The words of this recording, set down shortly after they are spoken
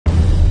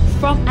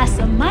From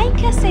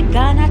Jamaica,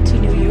 Ghana to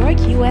New York,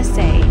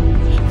 USA.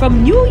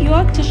 From New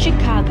York to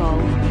Chicago.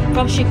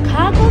 From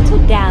Chicago to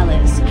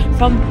Dallas.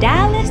 From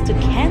Dallas to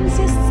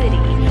Kansas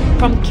City.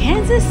 From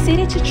Kansas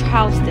City to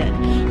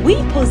Charleston. We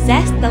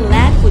possess the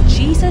land for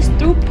Jesus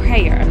through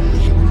prayer.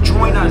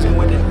 Join us in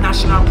the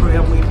national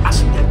prayer week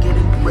as we are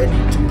getting ready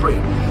to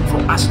pray. For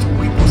us to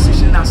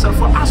reposition ourselves,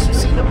 for us to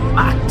see the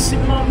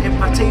maximum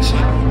impartation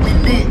we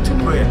need to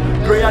prayer.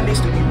 Prayer needs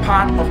to be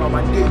part of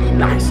our daily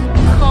lives.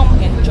 Come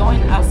and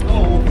join us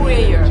in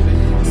prayer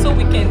so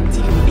we can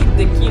defeat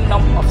the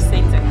kingdom of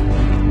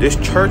Satan. This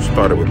church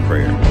started with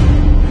prayer,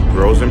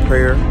 grows in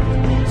prayer,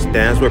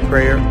 stands with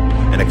prayer,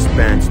 and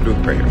expands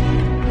through prayer.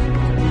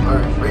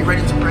 Alright, are you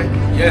ready to pray?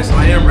 Yes,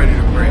 I am ready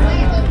to pray.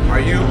 Are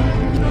you?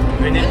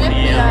 We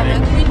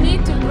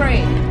need to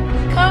pray.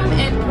 Come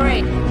and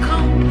pray.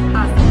 Come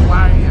as a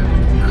warrior.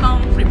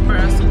 Come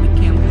prepare so we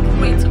can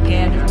pray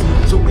together.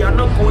 So we are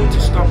not going to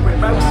stop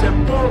praying. Bible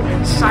said Paul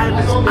and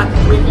Silas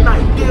at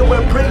midnight, they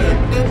were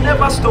praying. They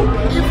never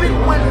stopped.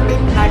 Even when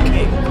midnight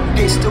came,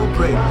 they still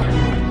prayed.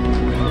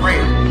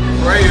 Prayer.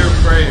 Prayer.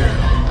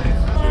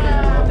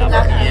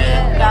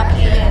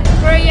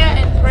 Prayer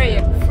and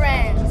prayer.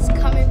 Friends,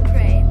 come and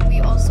pray.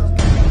 We also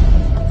pray.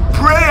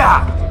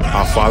 Prayer.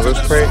 Our fathers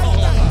pray,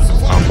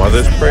 our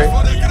mothers pray,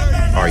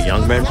 our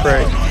young men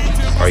pray,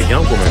 our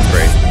young women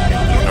pray,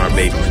 and even our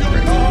babies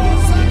pray.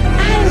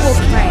 I will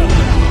pray.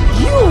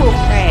 You will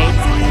pray.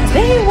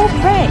 They will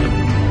pray.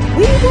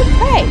 We will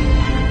pray.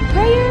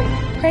 Prayer,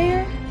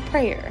 prayer,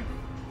 prayer.